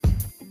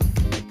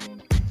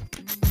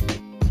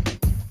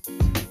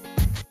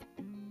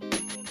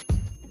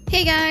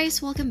Hey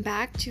guys, welcome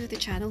back to the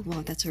channel.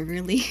 Wow, that's a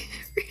really,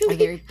 A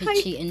very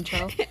pitchy high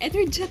intro.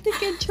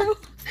 energetic intro.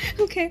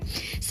 Okay,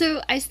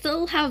 so I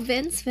still have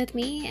Vince with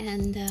me,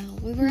 and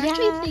we were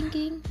actually Yeah.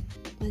 thinking.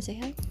 Want to say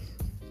hi?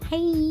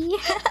 Hey.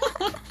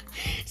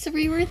 So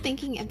we were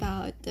thinking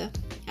about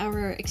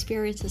our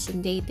experiences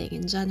in dating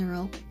in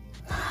general.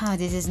 Oh,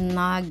 this is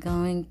not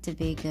going to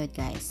be good,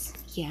 guys.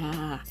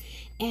 Yeah,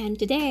 and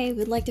today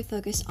we'd like to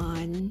focus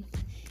on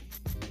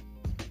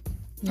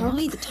Yeah.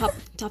 probably the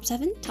top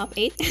 7, top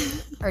 8.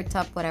 Or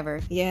top whatever.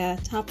 Yeah,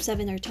 top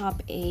 7 or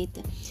top 8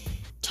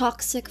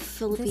 toxic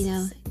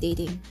Filipino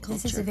dating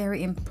This is culture.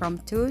 very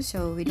impromptu,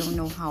 so we don't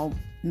know how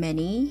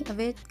many of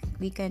it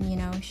we can,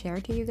 share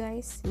to you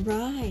guys.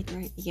 Right,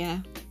 yeah.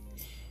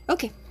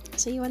 Okay,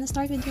 so you want to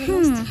start with your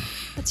list?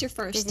 What's your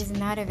This first? is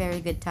not a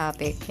very good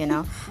topic,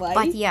 Why?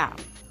 But yeah,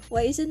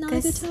 Why is it not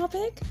a good 'Cause-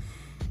 topic?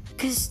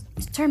 because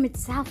the term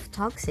itself,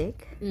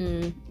 toxic,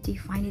 Mm, do you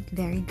find it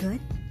very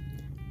good?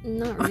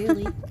 not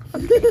really.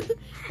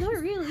 Not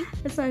really.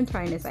 That's what I'm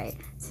trying to say.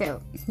 So,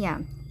 yeah,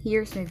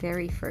 here's my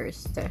very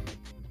first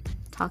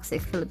toxic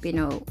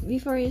Filipino.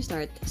 Before you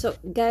start, so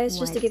guys,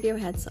 just to What? give you a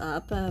heads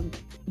up,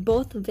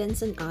 both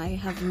Vince and I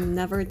have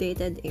never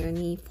dated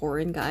any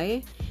foreign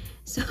guy.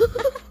 So,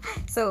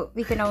 So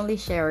we can only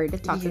share the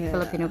toxic Yeah.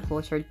 Filipino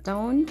culture.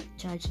 Don't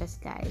judge us,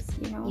 guys.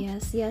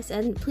 yes,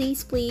 and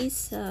please,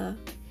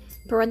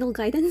 parental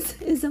guidance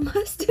is a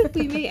must.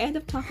 We may end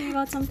up talking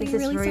about something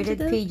This is really rated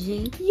sensitive.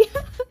 PG.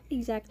 Yeah,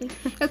 exactly.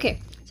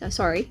 Okay, so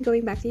sorry,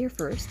 going back to your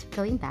first.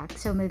 Going back,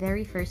 so my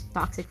very first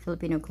toxic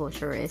Filipino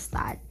culture is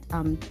that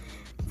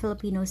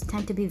Filipinos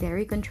tend to be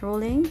very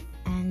controlling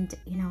and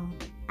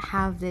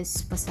have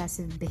this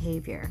possessive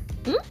behavior.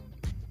 Hmm?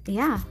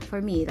 Yeah,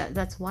 for me,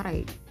 that's what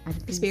I at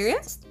least-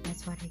 Experienced?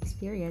 That's what I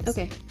experienced.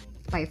 Okay,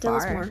 by tell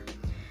us far. more.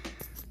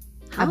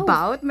 How?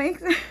 About my.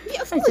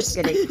 Yeah, of I'm course. just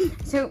kidding.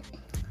 So,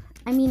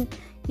 I mean,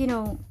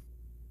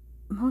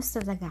 most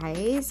of the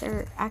guys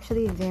are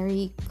actually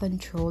very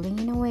controlling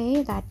in a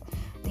way that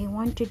they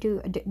wanted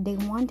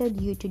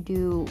you to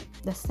do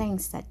the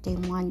things that they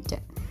want.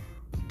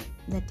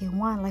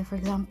 Like, for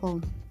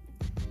example,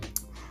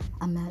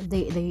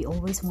 they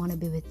always want to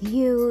be with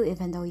you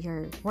even though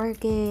you're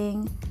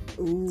working.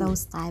 Ooh.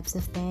 Those types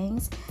of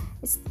things.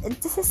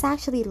 This is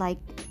actually like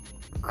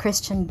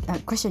Christian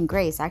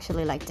grace,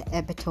 actually, like the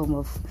epitome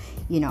of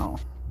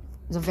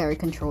the very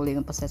controlling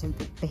and possessive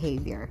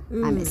behavior.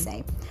 I must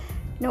say,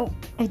 no,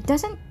 it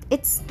doesn't.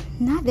 It's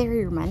not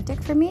very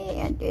romantic for me,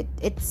 and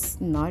it's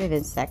not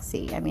even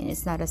sexy. I mean,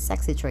 it's not a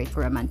sexy trait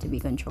for a man to be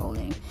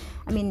controlling.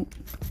 I mean,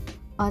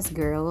 us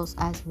girls,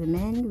 as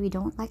women, we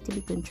don't like to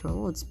be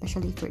controlled,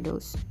 especially for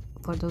those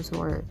who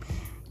are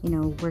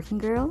working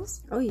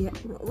girls. Oh yeah,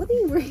 what do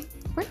you mean?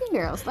 Working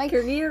girls, like,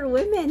 Career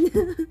women.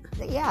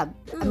 yeah,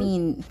 I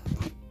mean,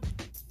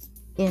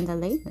 in the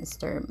layman's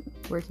term,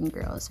 working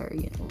girls are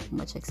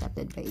much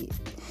accepted by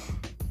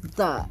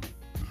the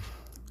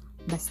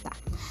basta.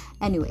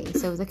 Anyway,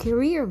 so the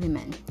career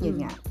women, yun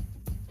nga,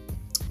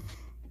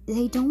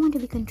 they don't want to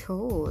be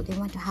controlled. They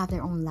want to have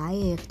their own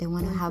life. They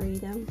want to have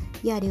freedom.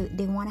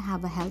 they want to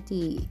have a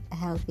healthy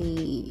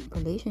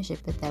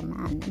relationship with their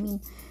man. I mean,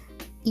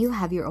 you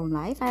have your own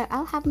life,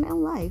 I'll have my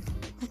own life,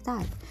 like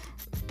that.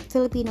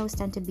 Filipinos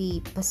tend to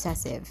be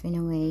possessive in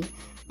a way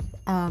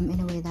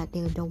that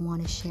they don't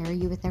want to share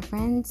you with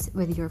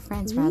your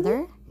friends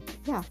rather.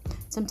 Yeah,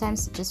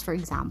 sometimes, just for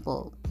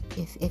example,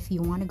 if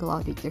you want to go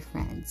out with your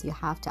friends, you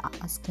have to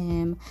ask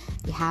him,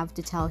 you have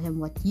to tell him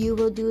what you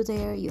will do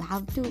there, you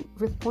have to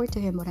report to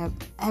him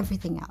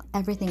everything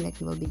that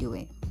you will be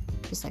doing,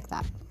 just like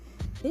that.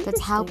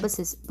 That's how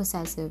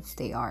possessive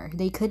they are.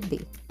 They could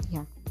be.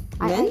 Yeah.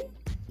 Men?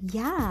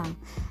 Yeah.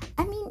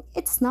 I mean,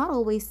 it's not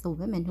always the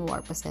women who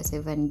are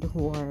possessive and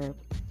who are,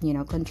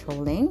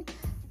 controlling.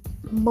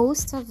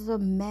 Most of the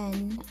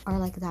men are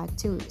like that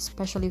too,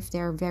 especially if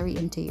they're very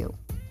into you.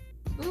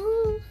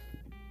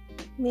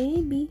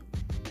 Maybe.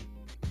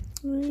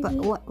 But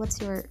what's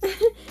your...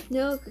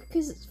 No,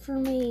 because for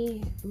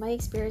me, my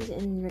experience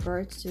in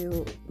regards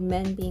to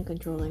men being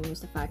controlling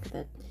was the fact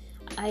that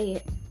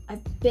I've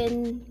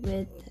been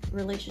with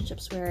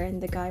relationships wherein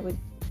the guy would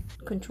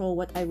control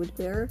what I would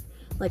wear,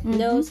 like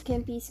no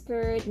skimpy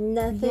skirt,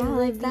 nothing Yeah,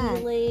 like that.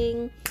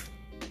 revealing,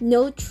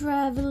 no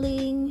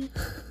traveling.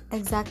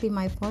 Exactly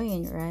my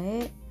point,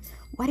 right?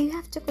 Why do you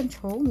have to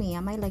control me?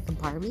 Am I like a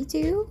Barbie to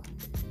you?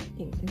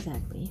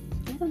 Exactly.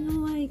 I don't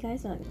know why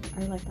guys are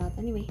like that.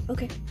 Anyway,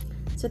 okay.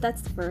 So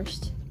that's the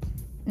first.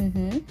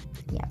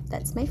 Yeah,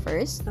 that's my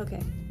first.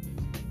 Okay.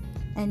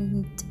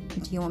 And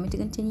do you want me to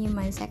continue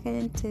my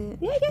second to...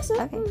 Yeah, I guess so.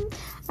 Okay.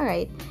 All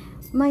right.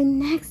 My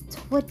next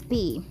would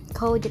be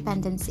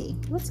codependency.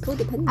 What's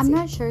codependency? I'm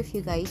not sure if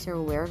you guys are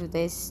aware of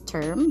this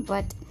term,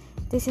 but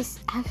this is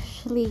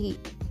actually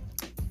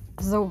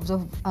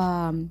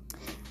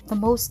the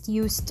most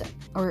used,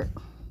 or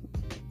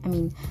I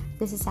mean,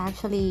 this is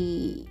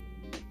actually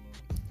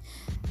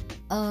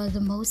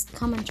the most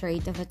common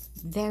trait of a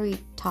very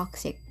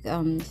toxic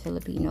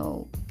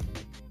Filipino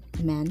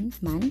man.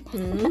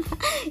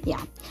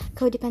 Yeah,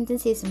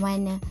 codependency is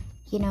when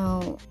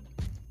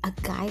a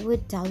guy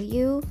would tell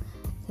you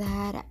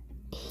that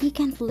he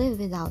can't live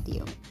without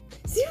you.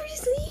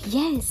 Seriously?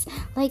 Yes,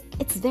 like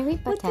it's very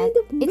What pathetic. kind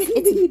of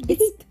men do you It's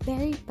date?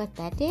 very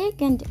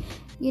pathetic, and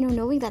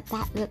knowing that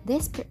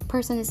this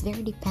person is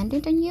very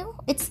dependent on you,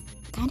 it's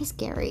kind of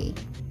scary,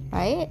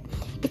 right?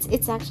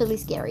 It's actually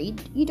scary.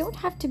 You don't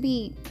have to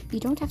be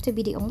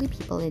the only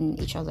people in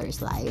each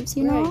other's lives,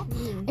 Right.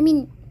 I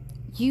mean,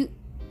 you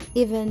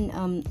even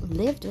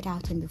lived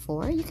without him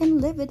before. You can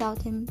live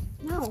without him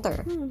Now.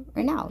 after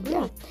or now.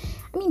 Yeah, Right.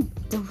 I mean,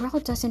 the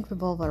world doesn't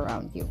revolve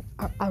around you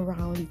or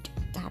around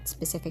that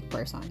specific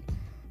person.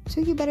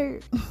 So you better,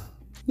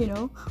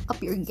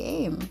 up your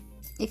game.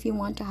 If you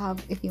want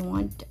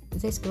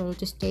this girl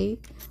to stay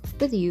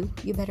with you,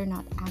 you better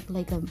not act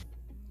like a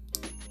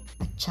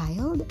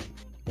child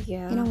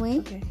Yeah. in a way.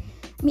 Okay.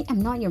 I mean,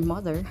 I'm not your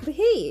mother. But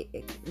hey,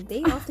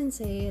 they often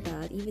say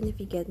that even if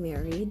you get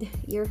married,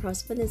 your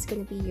husband is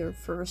gonna be your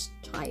first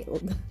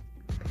child.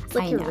 It's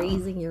like I you're know.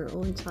 raising your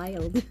own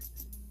child.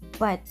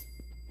 But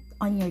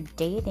on your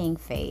dating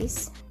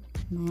phase,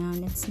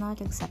 man, it's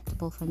not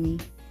acceptable for me.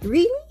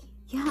 Really?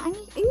 Yeah, I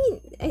mean,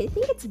 I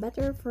think it's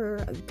better for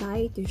a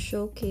guy to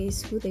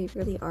showcase who they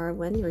really are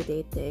when you're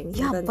dating.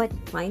 Yeah, than but-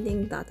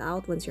 finding that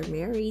out once you're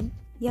married.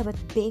 yeah, but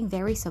being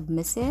very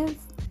submissive,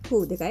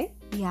 Who, the guy?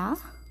 yeah.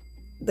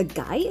 The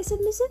guy is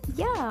submissive?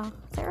 Yeah,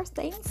 there are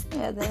things.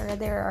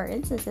 There are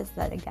instances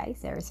that a guy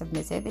is very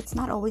submissive. It's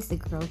not always the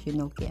girls,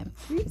 Kim.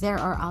 Really? There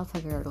are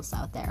alpha girls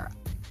out there.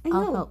 I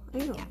know. Oh, I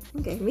know. yeah.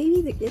 Okay,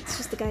 maybe it's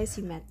just the guys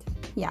you met.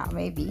 Yeah,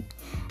 maybe.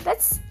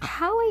 That's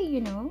how I,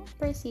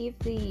 perceive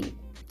the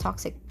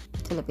toxic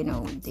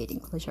Filipino dating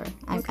culture.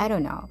 I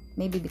don't know.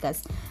 Maybe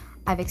because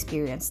I've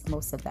experienced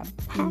most of them.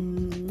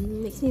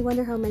 Makes me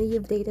wonder how many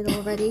you've dated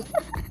already.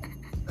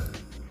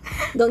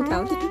 Don't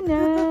count. I don't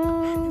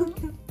know.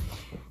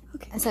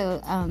 Okay.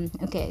 So,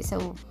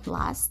 so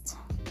last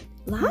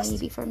Last?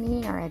 maybe for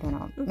me, or I don't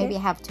know. Okay. Maybe I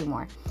have two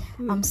more.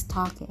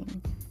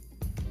 Stalking.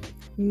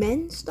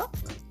 Men stalk?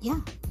 Yeah.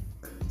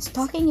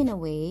 Stalking in a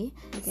way.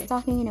 Okay.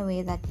 Stalking in a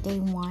way that they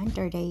want,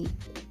 or they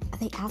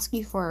ask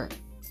you for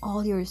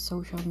all your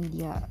social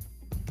media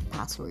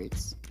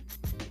passwords.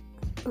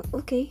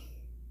 Okay.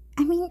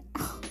 I mean,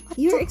 what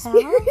Your the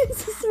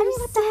experiences hell? I are mean,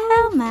 what the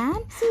hell,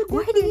 man? so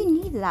Why do you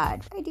different. need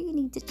that? Why do you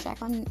need to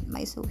check on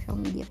my social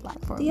media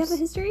platforms? Do you have a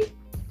history?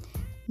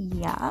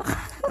 Yeah.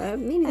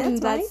 Maybe And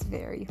that's why. that's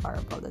very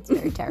horrible. That's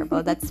very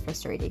terrible. That's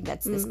frustrating.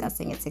 That's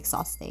disgusting. It's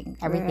exhausting.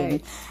 Everything,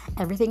 Right.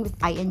 everything with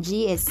ing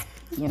is,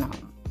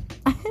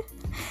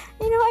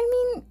 I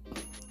mean,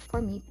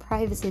 for me,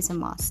 privacy is a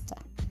must.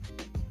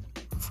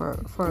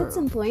 At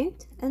some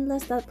point,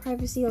 unless that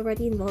privacy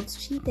already involves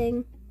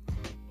cheating.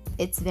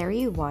 It's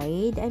very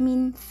wide. I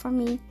mean, for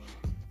me,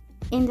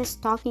 in the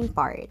stalking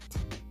part,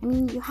 I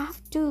mean, you have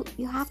to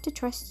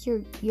trust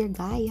your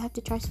guy. You have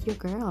to trust your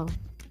girl.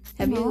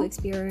 Have you know?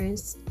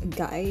 experienced a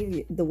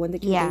guy, the one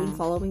that you're Yeah. dating,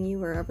 following you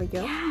wherever you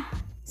go? Yeah.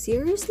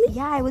 Seriously?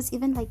 Yeah, I was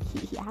even like,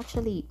 he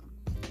actually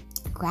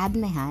grabbed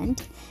my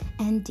hand,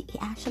 and he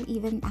actually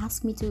even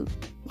asked me to,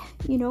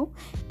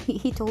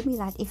 he told me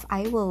that if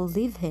I will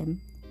leave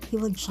him, he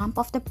will jump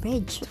off the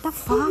bridge. What the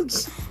fuck?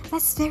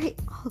 That's very,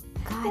 oh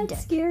god.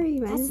 That's scary,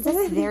 man.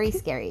 That's very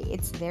scary.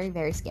 It's very,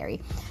 very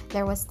scary.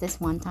 There was this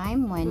one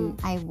time when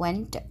I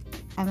went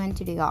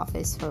to the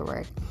office for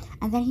work,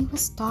 and then he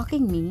was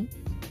stalking me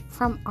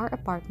from our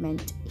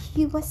apartment.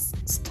 He was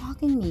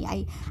stalking me.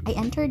 I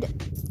entered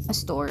a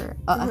store,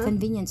 a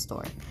convenience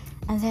store,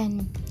 and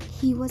then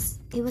he was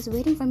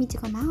waiting for me to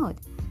come out.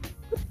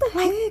 What the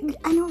heck?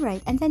 I know,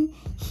 right? And then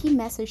he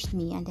messaged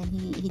me, and then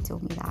he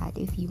told me that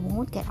if you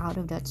won't get out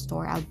of that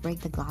store, I'll break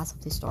the glass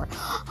of the store.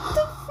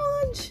 The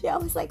fudge? Yeah, I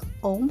was like,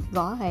 oh my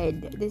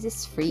god, this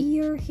is freak.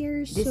 Your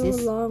hair is so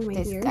long, my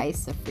This dear.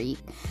 guy's a freak.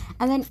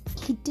 And then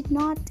he did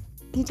not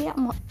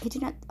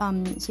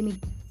see me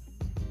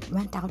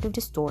went out of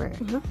the store.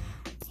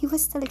 He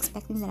was still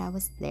expecting that I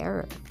was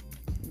there.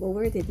 Well,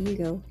 where did you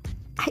go?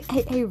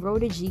 I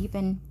rode a jeep,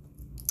 and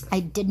I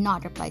did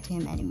not reply to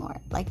him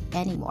anymore.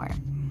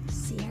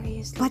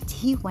 Seriously? But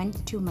he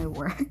went to my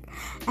work,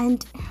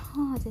 and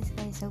this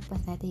guy is so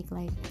pathetic.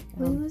 Like,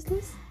 When was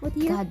this? What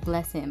year? God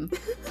bless him.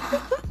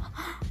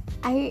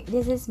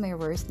 This is my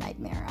worst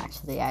nightmare,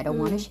 actually. I don't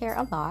want to share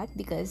a lot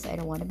because I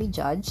don't want to be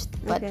judged,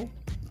 but Okay.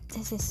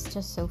 this is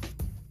just so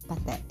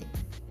pathetic.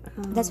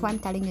 That's why I'm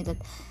telling you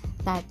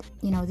that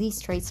these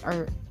traits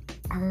are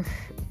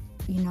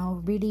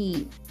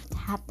really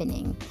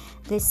happening.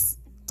 This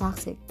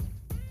toxic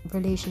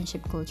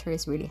relationship culture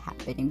is really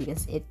happening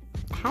because it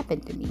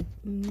happened to me.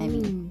 I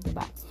mean,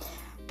 diba?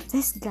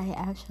 This guy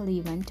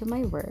actually went to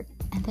my work,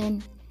 and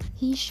then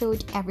he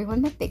showed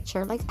everyone my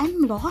picture. Like,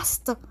 I'm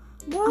lost. Am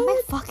I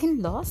What?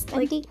 fucking lost?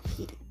 And Like, he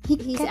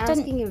He's kept on-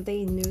 asking if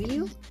they knew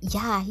you?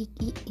 yeah,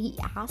 he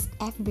asked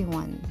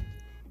everyone,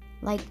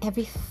 like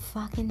every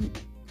fucking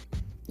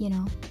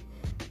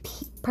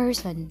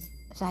person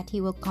that he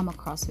will come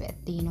across with.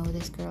 Do you know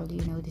this girl? Do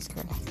you know this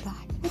girl? Like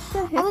that. What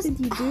the heck did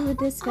you do with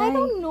this guy? I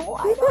don't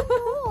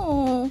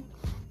know.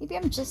 Maybe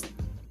I'm just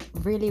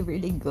really,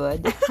 really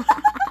good.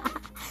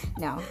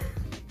 No.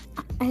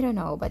 I don't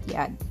know, but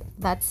yeah,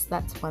 that's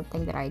one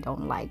thing that I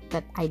don't like,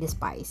 that I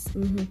despise.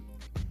 Mm-hmm.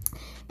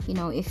 You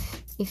know,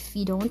 if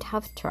you don't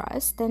have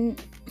trust, then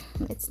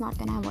it's not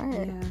gonna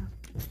work. Yeah.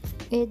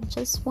 It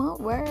just won't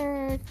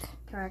work.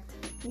 Correct.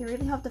 You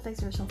really have to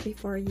fix yourself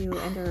before you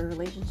enter a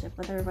relationship.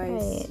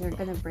 Otherwise, Right. you're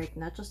gonna break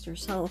not just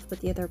yourself,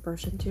 but the other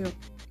person too.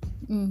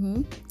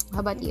 How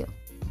about you?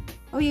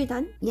 Oh, you're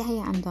done? Yeah,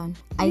 I'm done.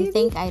 Really?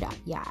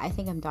 I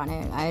think I'm done.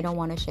 I don't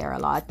want to share a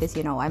lot because,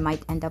 you know, I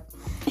might end up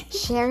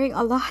sharing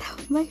a lot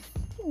of my.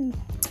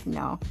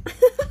 No,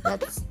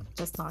 that's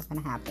just not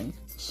gonna happen.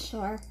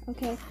 Sure.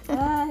 Okay.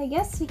 I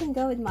guess we can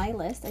go with my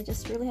list. I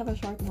just really have a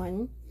short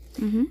one.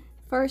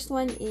 First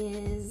one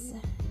is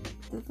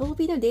the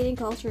Filipino dating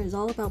culture is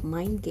all about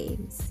mind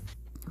games.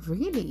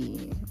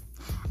 Really?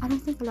 I don't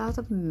think a lot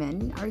of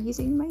men are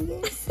using my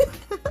games.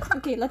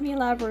 Okay, let me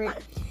elaborate.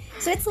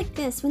 So it's like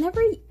this.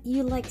 Whenever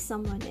you like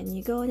someone and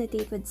you go on a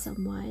date with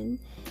someone,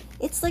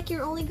 it's like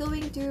you're only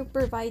going to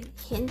provide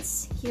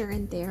hints here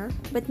and there,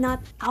 but not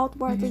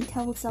outwardly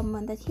tell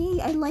someone that, hey,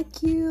 I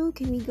like you.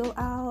 Can we go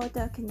out?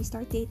 Can we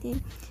start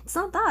dating? It's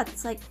not that.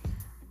 It's like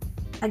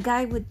a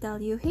guy would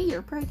tell you, hey,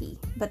 you're pretty.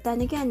 But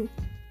then again,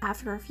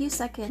 after a few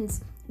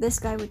seconds, this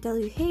guy would tell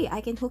you, hey,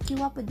 I can hook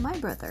you up with my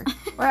brother.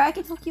 Or I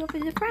can hook you up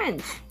with a friend.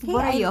 Hey,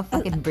 What are you, a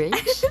fucking bridge?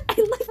 I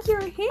like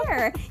your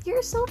hair.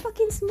 You're so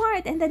fucking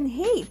smart. And then,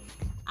 hey,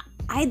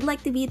 I'd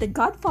like to be the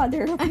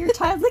godfather of your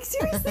child. Like,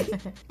 seriously.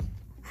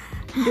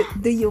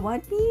 Do you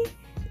want me?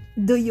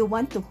 Do you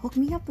want to hook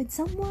me up with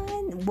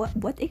someone?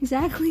 What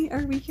exactly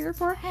are we here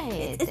for?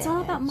 Hey, It's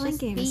all about mind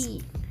just games.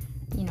 Be,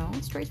 you know,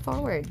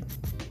 straightforward.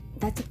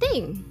 That's the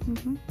thing.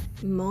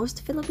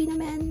 Most Filipino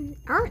men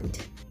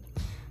aren't.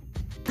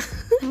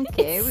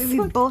 Okay, It's we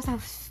so- both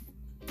have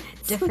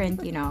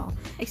different, you know,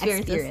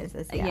 experiences.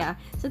 experiences. Yeah.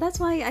 So that's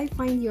why I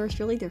find yours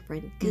really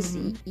different, because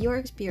your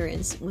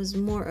experience was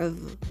more of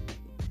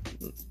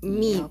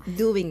me You know.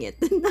 doing it,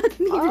 not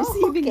me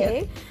receiving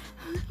it.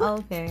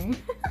 Okay.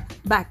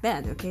 Back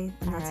then, okay?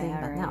 I'm not saying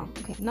that Alright. now.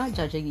 Okay. Not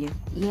judging you.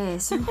 Yeah,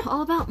 so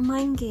all about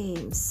mind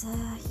games.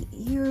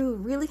 You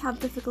really have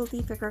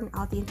difficulty figuring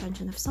out the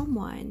intention of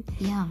someone.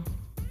 Yeah.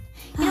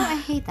 You know, I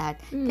hate that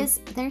because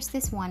there's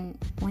this one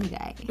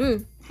guy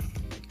who,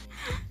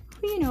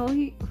 you know,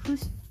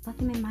 who's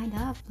fucking my mind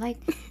up. Like,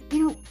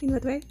 you know, In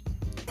what way?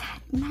 that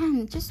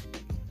man, just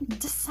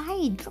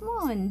decide. Come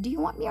on, do you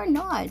want me or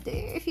not?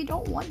 If you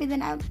don't want me,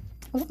 then I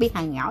won't be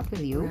hanging out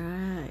with you.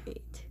 Right.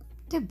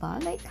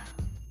 Diba? Like,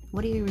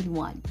 what do you really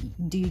want?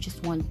 Do you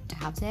just want to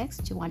have sex?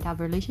 Do you want to have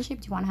a relationship?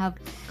 Do you want to have...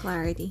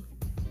 Clarity.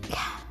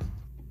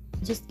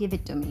 Just give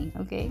it to me,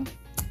 okay?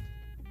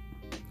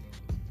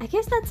 I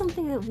guess that's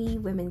something that we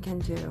women can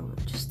do.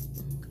 Just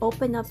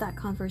open up that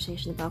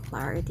conversation about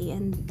clarity,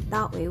 and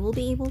that way we'll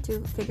be able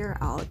to figure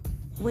out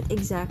what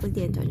exactly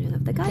the intention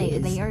of the guy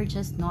is. They are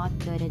just not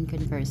good in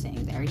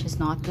conversing. They're just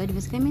not good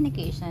with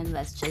communication.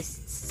 Let's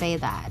just say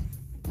that,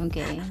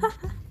 okay?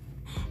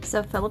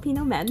 So,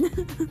 Filipino men,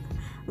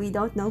 we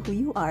don't know who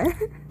you are.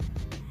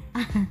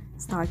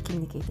 Start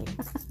communicating.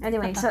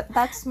 Anyway, so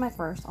that's my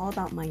first, all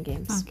about mind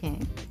games. Okay.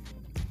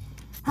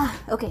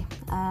 Okay,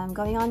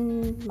 going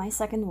on my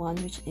second one,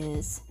 which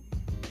is,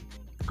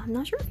 I'm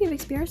not sure if you've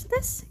experienced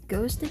this.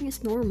 Ghosting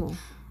is normal.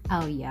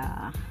 Oh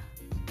yeah.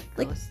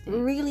 Like,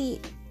 Ghosting.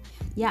 really,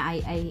 Yeah,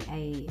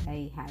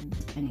 I had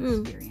an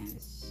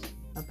experience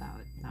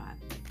about that,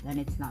 and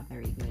it's not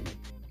very good.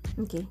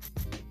 okay.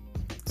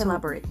 So-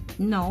 Elaborate.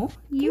 No,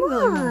 you Come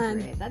will on.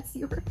 elaborate. That's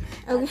your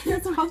Okay.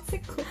 that's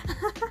popsicle.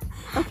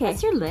 Okay.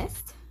 That's your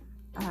list.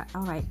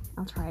 Alright,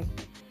 I'll try.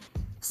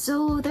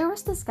 So, there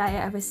was this guy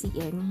I was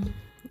seeing,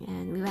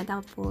 and we went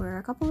out for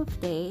a couple of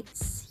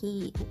dates.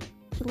 He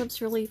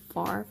lives really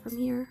far from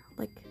here,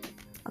 like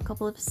a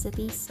couple of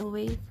cities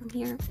away from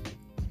here.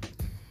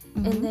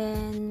 And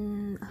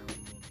then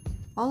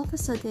all of a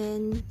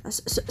sudden,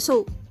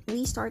 so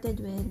we started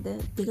with the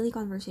daily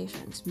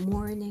conversations,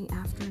 morning,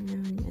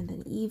 afternoon, and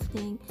then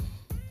evening,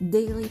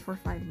 daily for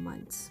 5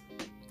 months.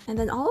 And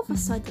then all of a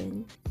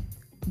sudden,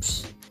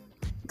 psh,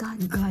 Gone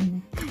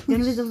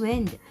with the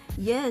wind.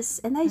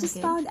 yes, and I just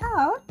Okay. found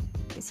out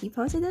because he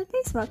posted on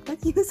Facebook that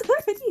he was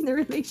already in a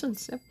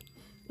relationship.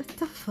 What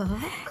the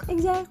fuck?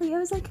 Exactly. I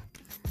was like,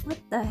 what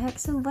the heck?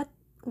 So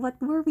what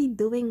were we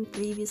doing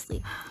previously?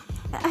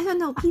 I don't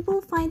know.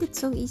 People find it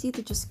so easy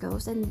to just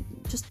ghost and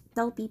just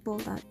tell people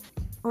that,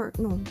 or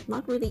no,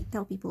 not really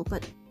tell people,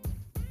 but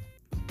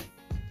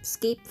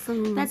escape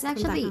from That's from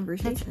actually- that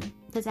conversation.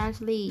 That's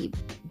actually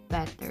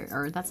better,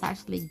 or that's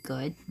actually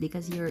good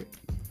because you're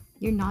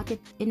not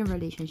in a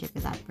relationship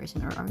with that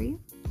person, or are you?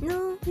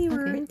 No, we Okay.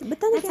 weren't. But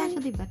then That's again,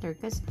 actually better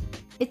because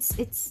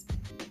it's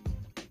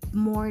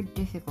more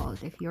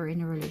difficult if you're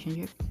in a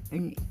relationship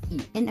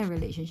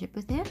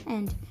with him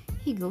and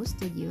he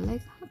ghosted you.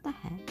 Like, what the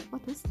heck? What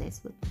was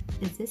this?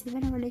 Is this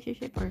even a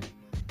relationship, or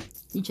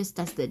you just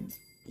tested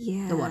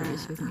yeah, the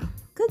waters with me?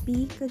 Could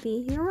be.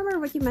 You remember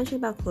what you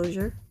mentioned about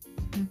closure?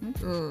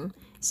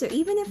 So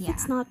even if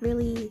it's Yeah. not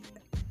really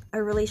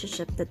a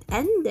relationship that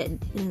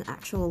ended in an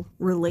actual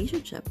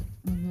relationship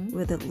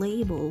with a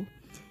label,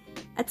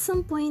 at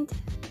some point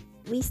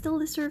we still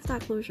deserve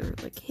that closure.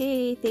 Like,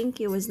 hey, thank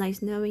you, it was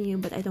nice knowing you,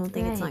 but I don't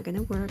think it's not Right.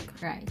 gonna work.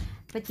 Right.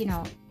 But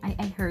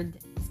I heard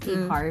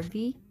Steve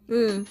Harvey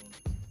Mm.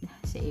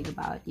 saying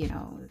about,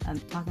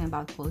 talking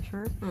about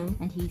closure, Mm.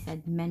 and he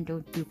said men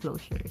don't do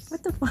closures.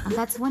 What the fuck? And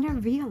that's when I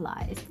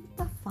realized,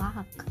 what the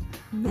fuck?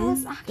 I Men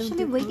was don't actually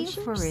do waiting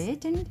for closures?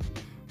 it, and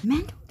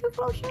men don't do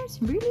closures?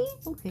 Really?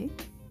 Okay.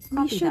 We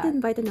Copy should that.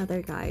 invite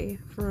another guy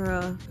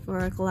for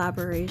a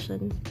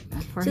collaboration.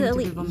 For So him at to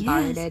be least-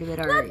 bombarded with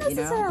our, Not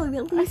necessarily,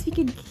 but at least we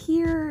could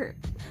hear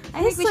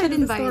I his think we side should of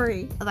the invite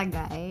story. that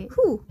guy.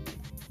 Who?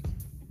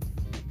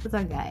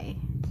 The guy.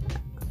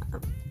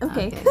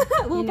 Okay,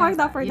 we'll You park know-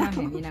 that for you now.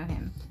 know him, you know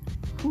him.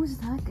 Who's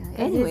that guy? Because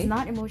Anyway. he's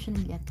not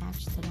emotionally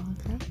attached at all,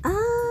 right?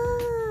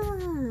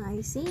 Ah, I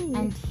see.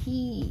 And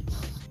he's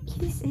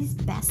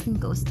best in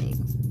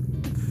ghosting.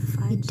 He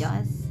Fudge.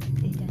 does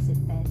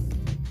it best.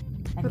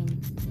 I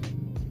mean,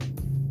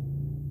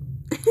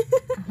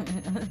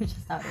 just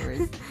out of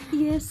words.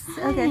 Yes.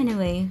 Okay.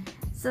 Anyway,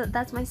 So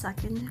that's my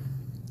second.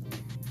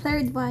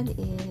 Third one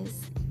is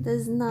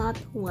does not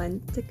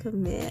want to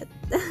commit.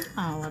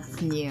 oh,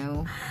 what's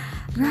new?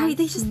 Right,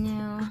 they What's just.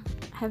 new.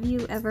 Have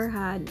you ever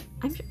had?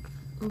 I'm sure,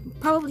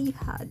 probably you've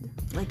had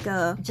like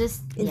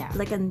Just yeah.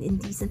 like an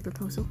indecent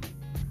proposal.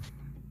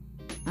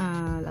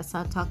 Let's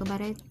not talk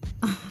about it.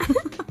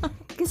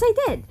 Because I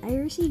did. I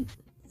received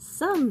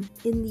some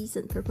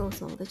indecent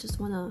proposal. They just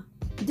wanna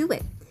do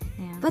it,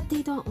 Yeah. but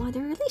they don't want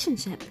a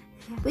relationship,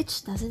 Yeah.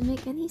 which doesn't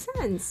make any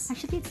sense.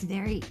 Actually, it's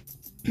very.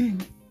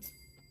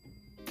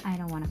 I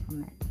don't want to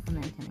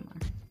comment anymore.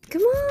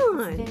 Come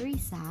on. It's very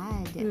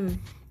sad. Mm.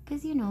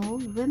 Because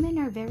women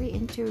are very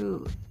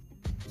into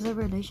the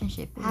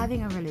relationship,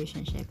 having a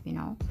relationship,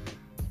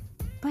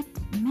 but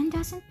men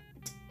doesn't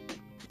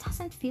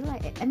feel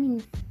like it. I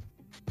mean,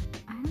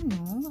 I don't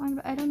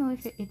know. I don't know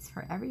if it's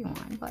for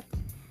everyone, but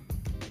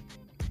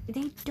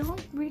they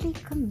don't really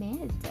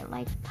commit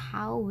like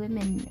how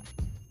women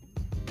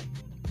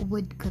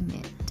would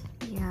commit.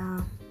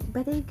 Yeah,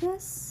 but I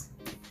guess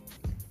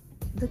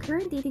the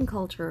current dating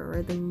culture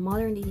or the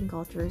modern dating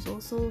culture is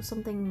also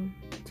something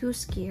too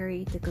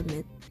scary to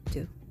commit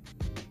to.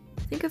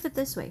 Think of it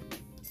this way,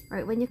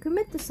 right? When you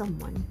commit to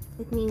someone,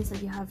 it means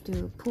that you have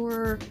to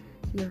pour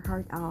your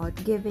heart out,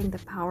 giving the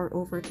power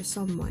over to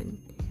someone,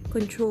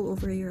 control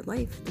over your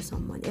life to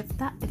someone. If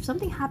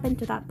something happened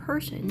to that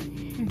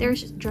person,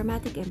 there's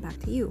dramatic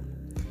impact to you.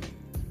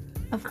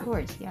 Of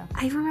course, yeah.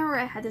 I remember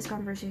I had this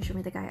conversation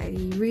with a guy I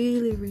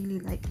really, really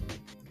liked.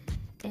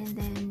 And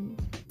then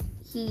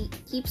he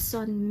keeps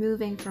on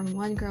moving from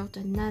one girl to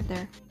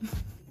another.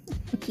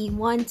 He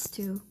wants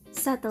to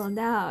settle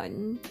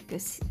down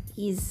because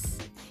he's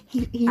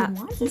He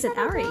wants to he's at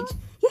settle our down? age.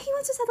 Yeah, he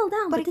wants to settle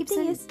down. But But the it keeps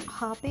thing on is,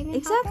 hopping and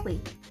exactly,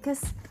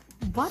 because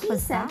hopping? What he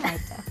was said- that?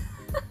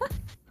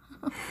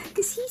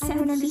 he I said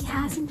don't he understand.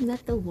 hasn't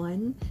met the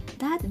one,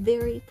 that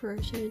very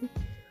person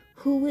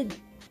who would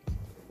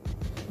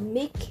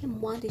make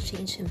him want to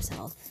change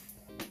himself.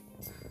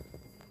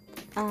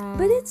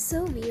 But it's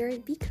so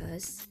weird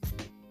because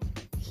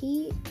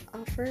he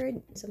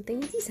offered something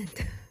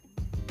decent.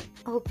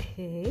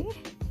 okay.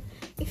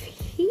 If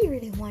he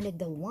really wanted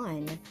the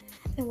one,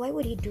 then why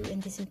would he do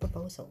indecent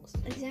proposals?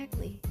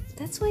 Exactly.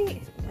 That's why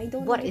I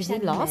don't. What, is he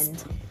understand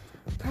lost?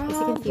 men. Is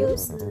he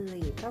confused?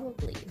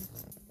 Probably.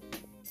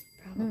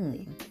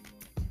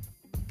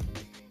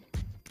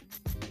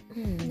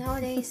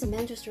 Nowadays,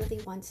 men just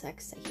really want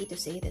sex. I hate to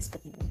say this,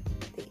 but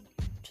they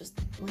just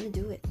want to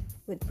do it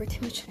with pretty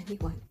much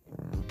anyone.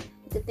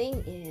 But the thing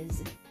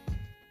is,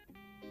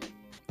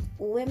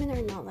 women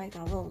are not like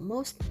that. Well,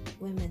 most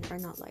women are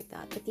not like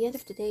that. At the end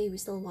of the day, we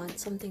still want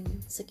something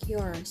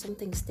secure,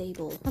 something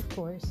stable, Of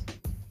course.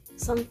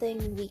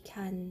 something we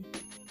can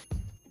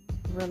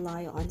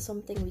rely on,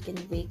 something we can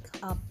wake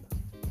up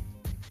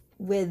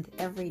with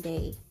every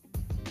day.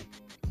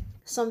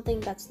 Something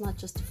that's not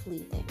just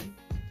fleeting.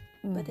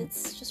 But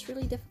it's just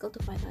really difficult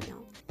to find that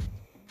now.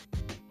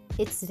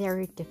 It's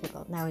very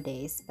difficult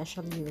nowadays,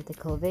 especially with the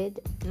COVID.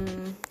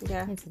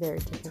 Yeah. It's very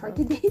difficult. It's hard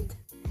to date.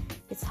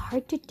 It's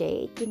hard to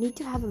date. You need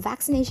to have a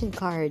vaccination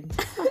card.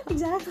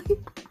 Exactly.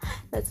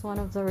 That's one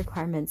of the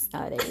requirements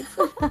nowadays.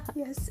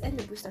 Yes, and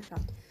the booster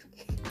shot.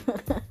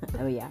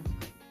 Oh yeah.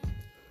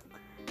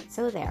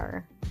 So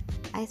there.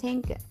 I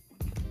think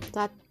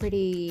that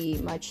pretty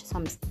much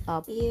sums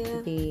up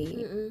Yeah.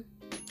 the.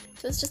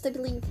 So it's just, I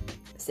believe,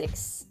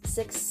 six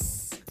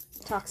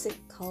toxic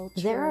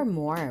culture. There are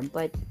more,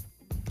 but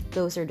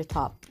those are the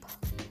top.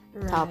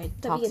 that we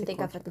can toxic think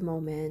of culture. at the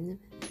moment.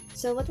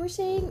 So what we're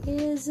saying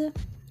is,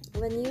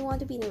 when you want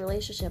to be in a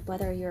relationship,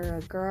 whether you're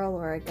a girl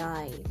or a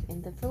guy,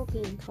 in the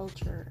Philippine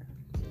culture,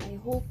 I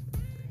hope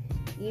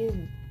you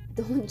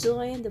don't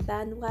join the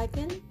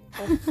bandwagon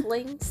of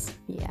flings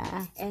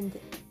Yeah. and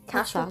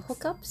casual sucks.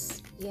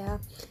 hookups. Yeah,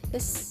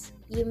 because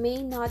you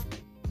may not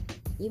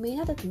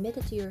admit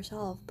it to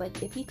yourself, but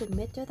if you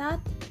commit to that,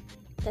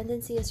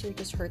 tendency is you're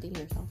just hurting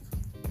yourself.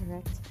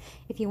 Correct.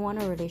 If you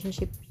want a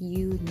relationship,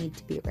 you need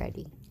to be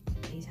ready.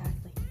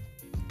 Exactly.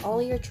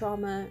 All your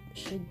trauma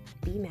should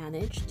be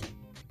managed.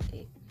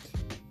 Okay.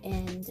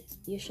 and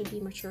you should be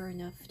mature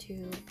enough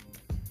to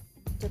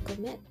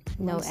commit.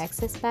 No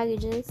excess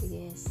baggages.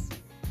 Yes.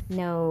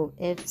 No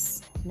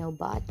ifs, no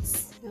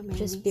buts. No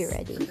Just be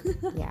maybes.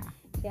 ready. Yeah.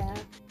 Yeah.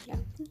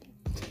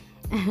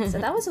 Okay. So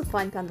that was a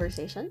fun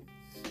conversation.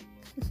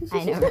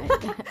 I know, right?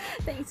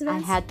 Thanks, I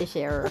Vinz. had to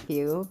share a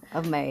few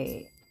of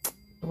my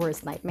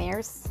worst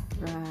nightmares.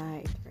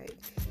 Right.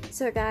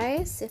 So,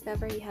 guys, if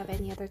ever you have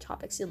any other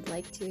topics you'd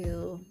like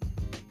to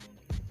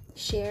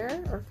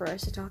share or for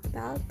us to talk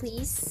about,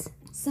 please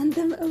send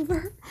them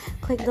over.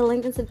 Click the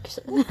link in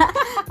subscription.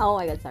 Oh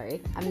my god,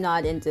 sorry. I'm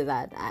not into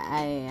that.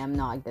 I am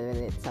not good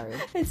with it. Sorry.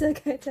 It's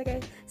okay.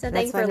 So, That's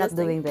thanks why for I'm not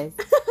listening. doing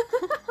this.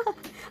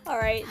 All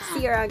right.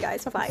 See you around,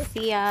 guys. Bye.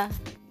 See ya.